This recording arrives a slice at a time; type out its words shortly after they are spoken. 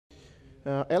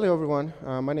Hello everyone,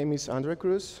 my name is André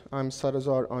Cruz. I'm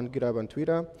Salazar on GitHub and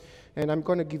Twitter, and I'm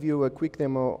going to give you a quick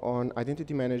demo on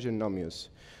Identity Manager Nomios.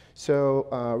 So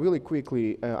really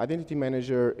quickly, Identity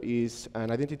Manager is an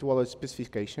identity wallet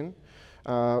specification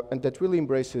and that really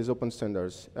embraces open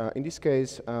standards. In this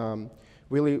case,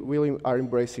 really are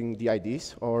embracing the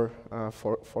IDs, or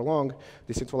for long,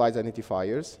 decentralized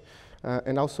identifiers,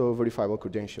 and also verifiable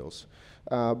credentials.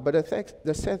 But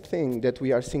the sad thing that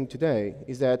we are seeing today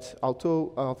is that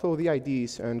although the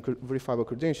IDs and verifiable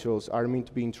credentials are meant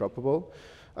to be interoperable,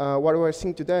 what we're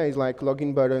seeing today is like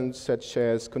login buttons such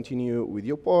as continue with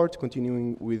your port,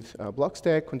 continuing with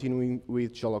Blockstack, continuing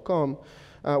with Jolocom,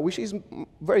 which is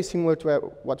very similar to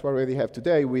what we already have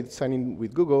today with signing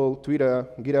with Google, Twitter,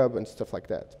 GitHub, and stuff like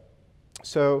that.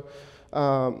 So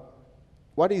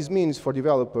what this means for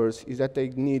developers is that they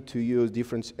need to use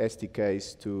different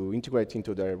SDKs to integrate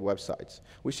into their websites,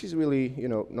 which is really,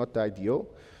 not ideal,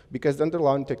 because the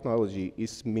underlying technology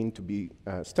is meant to be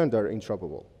standard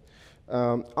interoperable.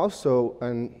 Also,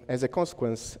 and as a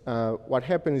consequence, what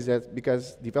happens is that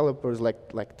because developers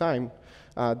lack time,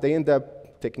 they end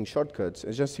up taking shortcuts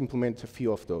and just implement a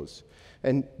few of those.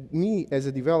 And me, as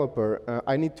a developer,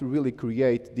 I need to really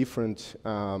create different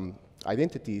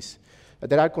identities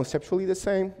that are conceptually the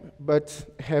same, but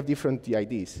have different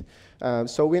DIDs.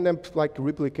 So we end up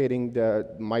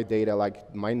replicating my data,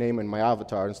 like my name and my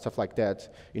avatar and stuff like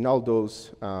that, in all those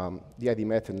DID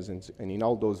methods and in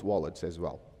all those wallets as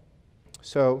well.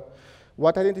 So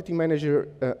what Identity Manager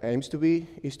aims to be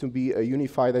is to be a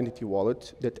unified identity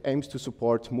wallet that aims to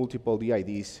support multiple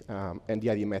DIDs and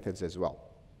DID methods as well.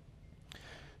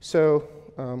 So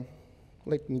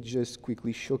let me just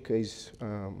quickly showcase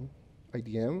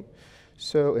IDM.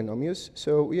 So, Nomios.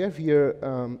 So we have here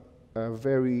a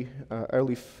very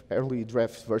early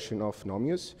draft version of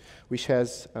Nomios, which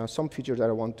has some features that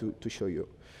I want to show you.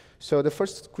 So the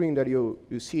first screen that you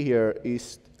see here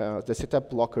is the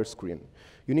setup blocker screen.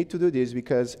 You need to do this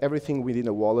because everything within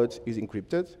a wallet is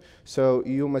encrypted. So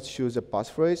you must choose a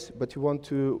passphrase, but you want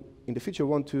to, in the future,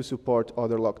 want to support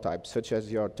other lock types, such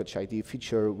as your Touch ID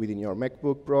feature within your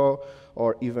MacBook Pro,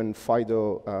 or even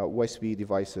FIDO USB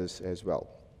devices as well.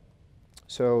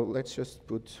 So let's just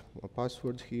put a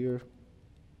password here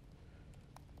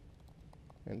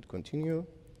and continue.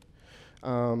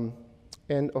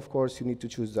 And of course, you need to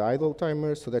choose the idle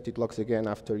timer so that it locks again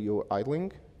after you're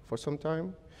idling for some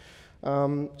time.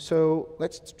 So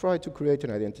let's try to create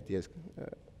an identity.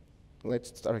 Let's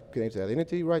start creating an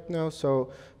identity right now.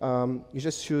 So you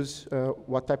just choose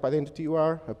what type of identity you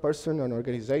are, a person, an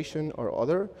organization, or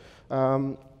other.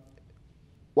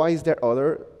 Why is there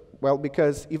other? Well,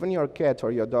 because even your cat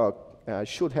or your dog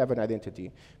should have an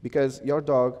identity, because your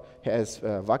dog has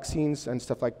vaccines and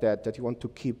stuff like that that you want to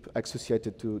keep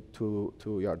associated to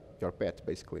your pet,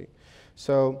 basically.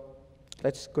 So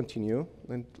let's continue,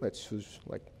 and let's choose,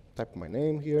 type my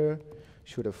name here,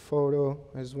 shoot a photo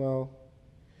as well,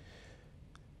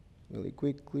 really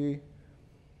quickly.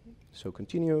 So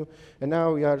continue, and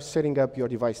now we are setting up your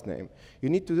device name. You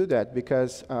need to do that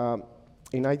because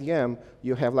in IDM,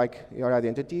 you have your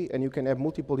identity, and you can have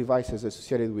multiple devices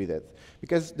associated with it.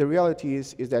 Because the reality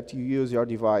is that you use your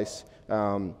device,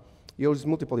 use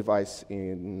multiple devices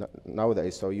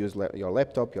nowadays. So you use your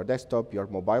laptop, your desktop, your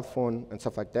mobile phone, and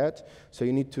stuff like that. So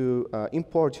you need to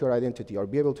import your identity, or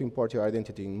be able to import your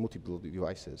identity in multiple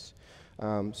devices.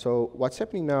 So what's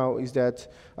happening now is that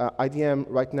IDM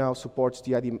right now supports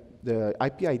the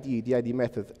IP ID, the ID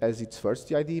method, as its first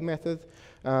DID method,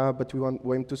 but we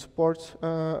want to support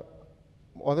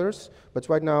others. But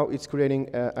right now, it's creating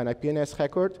an IPNS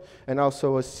record and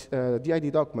also a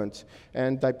DID document,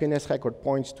 and the IPNS record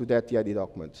points to that DID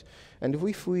document. And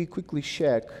if we quickly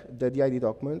check the DID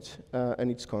document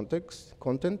and its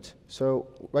content, so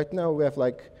right now we have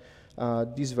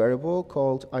this variable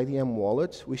called IDM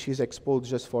wallet, which is exposed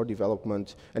just for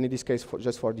development, and in this case,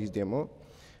 just for this demo.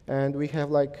 And we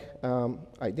have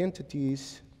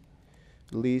identities,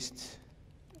 list,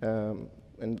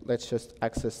 and let's just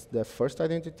access the first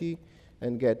identity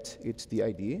and get its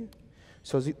DID.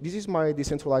 So this is my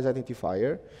decentralized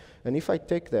identifier, and if I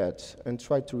take that and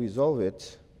try to resolve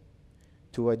it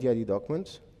to a DID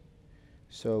document,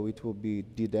 so it will be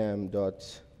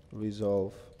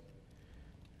ddem.resolve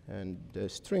and the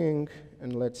string,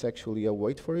 and let's actually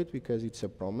await for it because it's a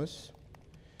promise.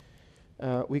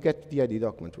 We get the ID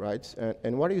document, right?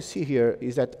 And what you see here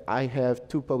is that I have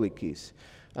two public keys.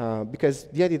 Because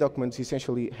the ID documents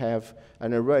essentially have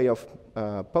an array of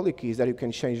public keys that you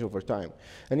can change over time.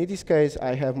 And in this case,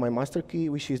 I have my master key,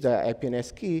 which is the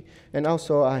IPNS key, and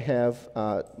also I have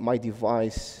my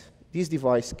device this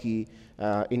device key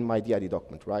in my DID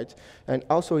document, right? And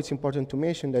also it's important to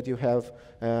mention that you have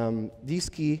this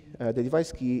key, the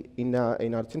device key in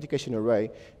an authentication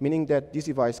array, meaning that this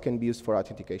device can be used for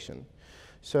authentication.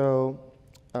 So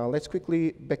let's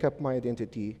quickly back up my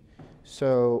identity.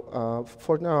 So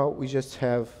for now, we just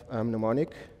have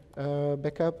mnemonic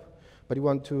backup, but we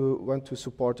want to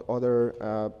support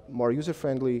other more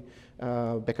user-friendly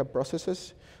backup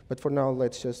processes. But for now,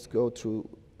 let's just go through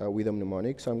with a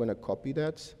mnemonic. So I'm going to copy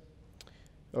that.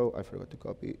 Oh, I forgot to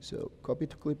copy. So copy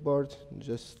to clipboard,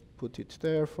 just put it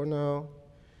there for now,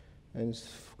 and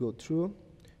go through.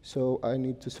 So I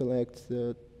need to select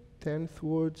the 10th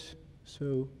word,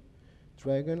 so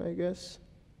dragon, I guess.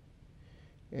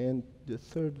 And the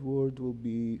third word will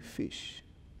be fish.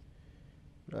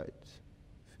 Right,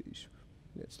 fish,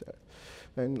 that's that.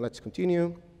 And let's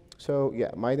continue. So yeah,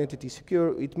 my identity is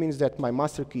secure. It means that my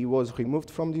master key was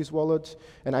removed from this wallet,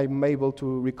 and I'm able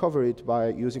to recover it by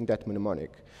using that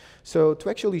mnemonic. So to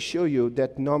actually show you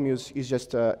that Nomios is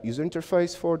just a user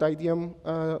interface for the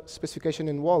IDM specification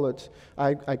and wallet,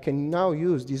 I can now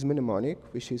use this mnemonic,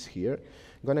 which is here.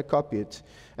 I'm going to copy it.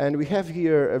 And we have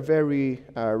here a very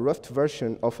rough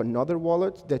version of another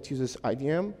wallet that uses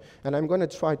IDM, and I'm going to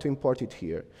try to import it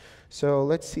here. So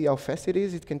let's see how fast it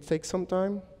is. It can take some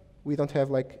time. We don't have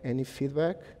like any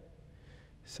feedback.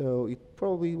 So it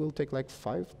probably will take like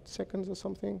 5 seconds or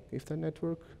something if the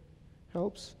network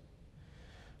helps.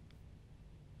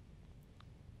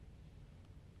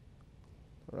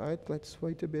 All right, let's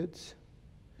wait a bit.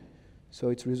 So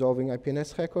it's resolving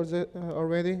IPNS records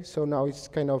already. So now it's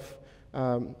kind of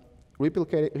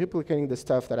replicating the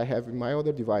stuff that I have in my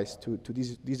other device to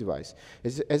this device.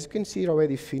 As you can see, it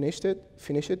already finished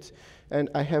it, and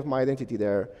I have my identity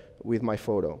there with my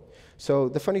photo. So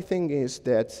the funny thing is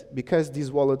that because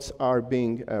these wallets are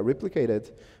being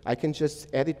replicated, I can just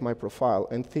edit my profile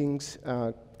and things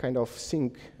kind of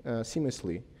sync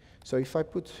seamlessly. So if I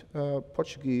put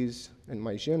Portuguese and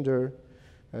my gender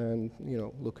and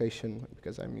location,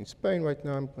 because I'm in Spain right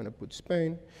now, I'm going to put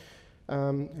Spain.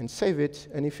 And save it,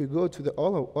 and if you go to the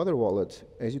other wallet,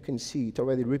 as you can see, it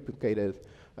already replicated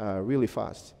really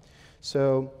fast.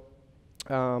 So,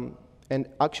 and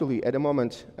actually, at the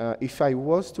moment, if I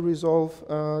was to resolve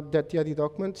that DID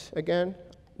document again,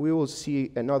 we will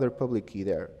see another public key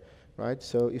there, right?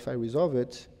 So if I resolve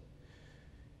it,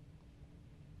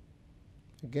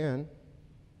 again,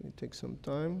 it takes some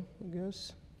time, I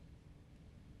guess.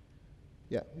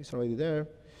 Yeah, it's already there.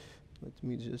 Let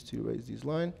me just erase this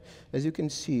line. As you can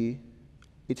see,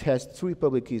 it has 3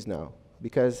 public keys now,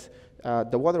 because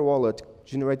the water wallet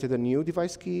generated a new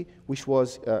device key, which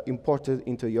was imported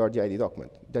into your DID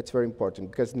document. That's very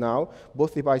important, because now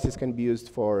both devices can be used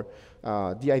for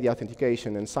DID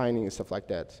authentication and signing and stuff like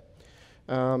that.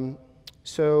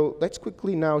 So let's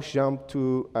quickly now jump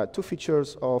to 2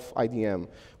 features of IDM,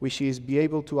 which is be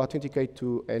able to authenticate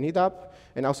to any app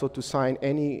and also to sign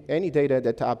any data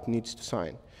that the app needs to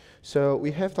sign. So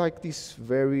we have like this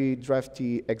very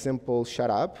drafty example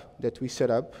shut-up that we set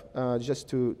up just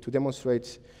to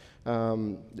demonstrate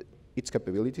its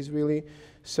capabilities, really.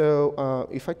 So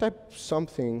if I type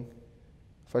something,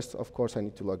 first, of course, I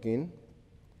need to log in.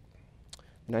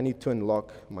 And I need to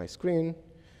unlock my screen,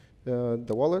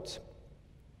 the wallet.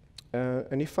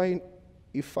 And if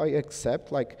I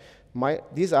accept, like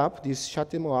this app, this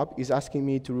chat.demo app, is asking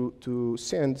me to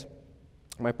send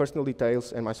my personal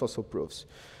details and my social proofs.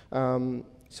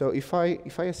 So if I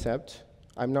accept,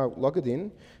 I'm now logged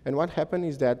in, and what happened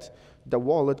is that the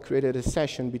wallet created a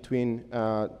session between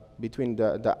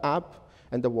the app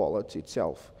and the wallet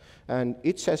itself. And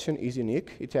each session is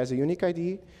unique. It has a unique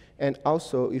ID, and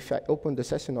also if I open the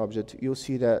session object, you'll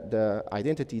see the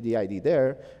identity, the ID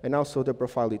there, and also the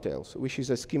profile details, which is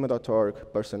a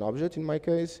schema.org person object in my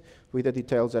case, with the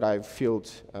details that I've filled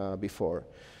before.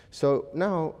 So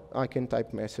now I can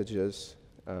type messages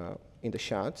in the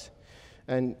chat,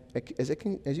 and as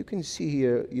you can see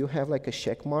here, you have like a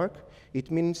check mark. It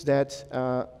means that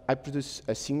I produce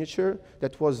a signature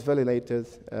that was validated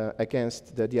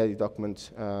against the DID document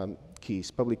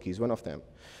keys, public keys, one of them.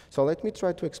 So let me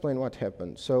try to explain what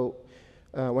happened. So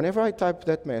whenever I type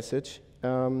that message,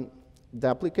 the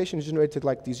application generated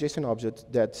like this JSON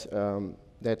object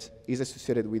that is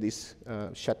associated with this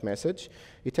chat message.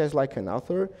 It has like an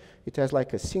author, it has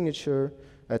like a signature,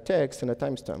 a text, and a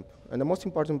timestamp. And the most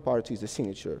important part is the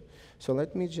signature. So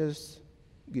let me just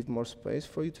give more space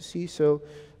for you to see. So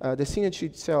the signature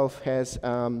itself has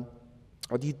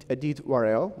a DID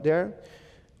URL there.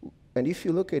 And if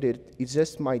you look at it, it's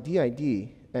just my DID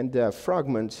and the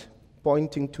fragment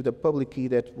pointing to the public key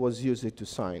that was used to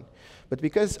sign. But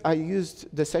because I used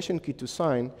the session key to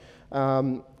sign,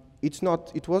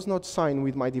 it was not signed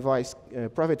with my device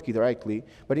private key directly,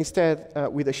 but instead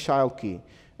with a child key,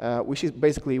 which is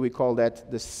basically, we call that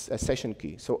the session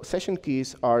key. So session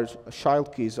keys are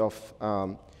child keys of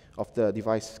the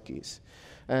device keys.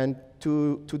 And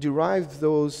to derive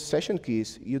those session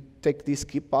keys, you take this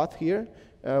key path here,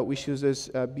 which uses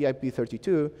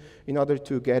BIP32 in order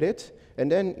to get it.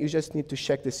 And then you just need to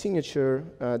check the signature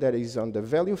that is on the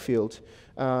value field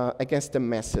against the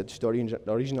message, the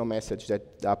original message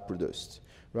that the app produced,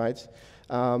 right?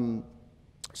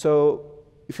 So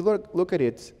if you look at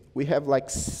it, we have like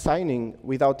signing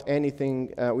without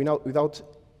anything, without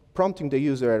prompting the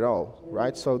user at all,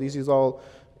 right? So this is all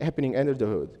happening under the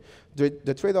hood.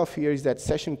 The trade-off here is that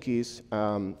session keys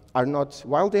are not,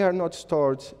 while they are not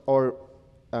stored or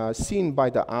seen by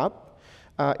the app,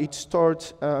 it's stored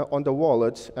on the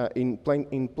wallet in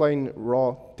plain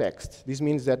raw text. This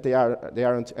means that they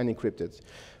aren't unencrypted.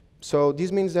 So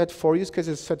this means that for use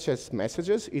cases such as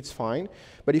messages, it's fine.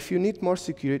 But if you need more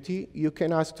security, you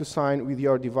can ask to sign with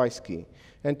your device key.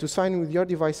 And to sign with your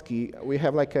device key, we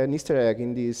have like an Easter egg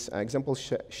in this example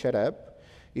chat app.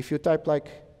 If you type like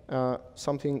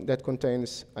something that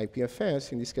contains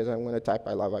IPFS, in this case I'm going to type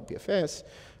I love IPFS,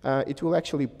 it will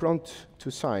actually prompt to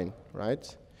sign,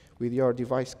 right, with your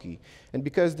device key. And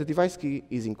because the device key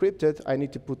is encrypted, I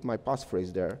need to put my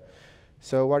passphrase there.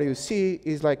 So what you see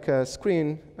is like a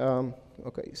screen.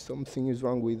 Okay, something is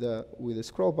wrong with the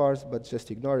scroll bars, but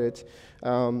just ignore it.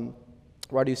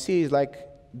 What you see is like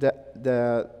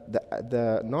the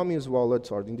Nomios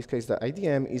wallet, or in this case the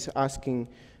IDM, is asking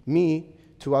me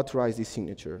to authorize this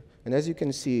signature. And as you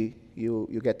can see,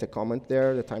 you get a comment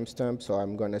there, the timestamp, so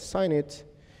I'm going to sign it.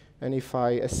 And if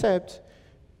I accept,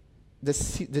 the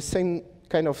same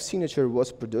kind of signature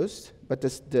was produced, but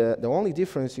the only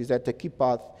difference is that the key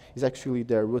path is actually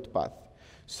the root path.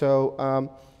 So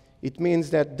it means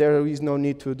that there is no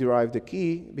need to derive the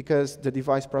key because the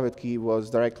device private key was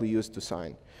directly used to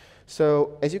sign.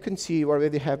 So as you can see, we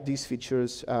already have these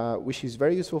features, which is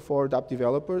very useful for app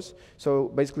developers. So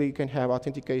basically, you can have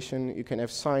authentication, you can have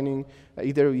signing,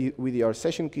 either with your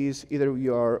session keys, either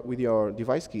with your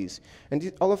device keys.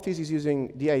 And all of this is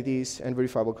using DIDs and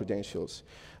verifiable credentials.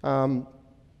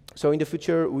 So in the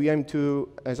future, we aim to,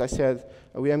 as I said,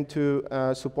 we aim to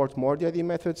support more DID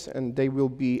methods, and they will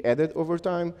be added over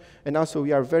time. And also,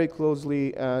 we are very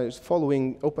closely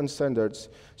following open standards,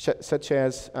 such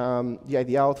as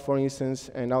DID out, for instance,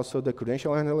 and also the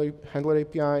credential handler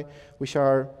API, which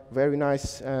are very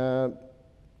nice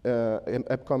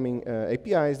upcoming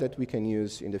APIs that we can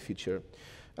use in the future.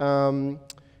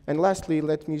 And lastly,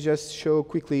 let me just show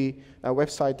quickly a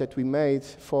website that we made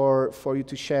for you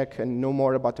to check and know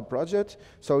more about the project.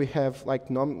 So we have like,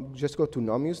 just go to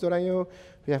nomios.io.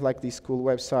 We have like this cool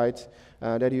website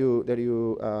that you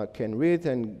can read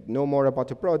and know more about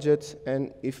the project.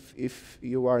 And if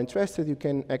you are interested, you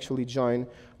can actually join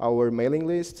our mailing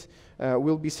list.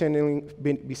 We'll be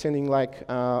sending like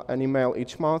an email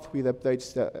each month with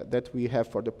updates that we have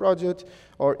for the project,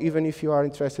 or even if you are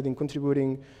interested in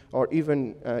contributing or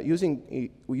even using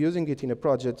it in a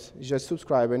project, just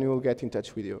subscribe and we will get in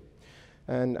touch with you.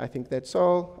 And I think that's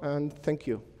all, and thank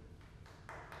you.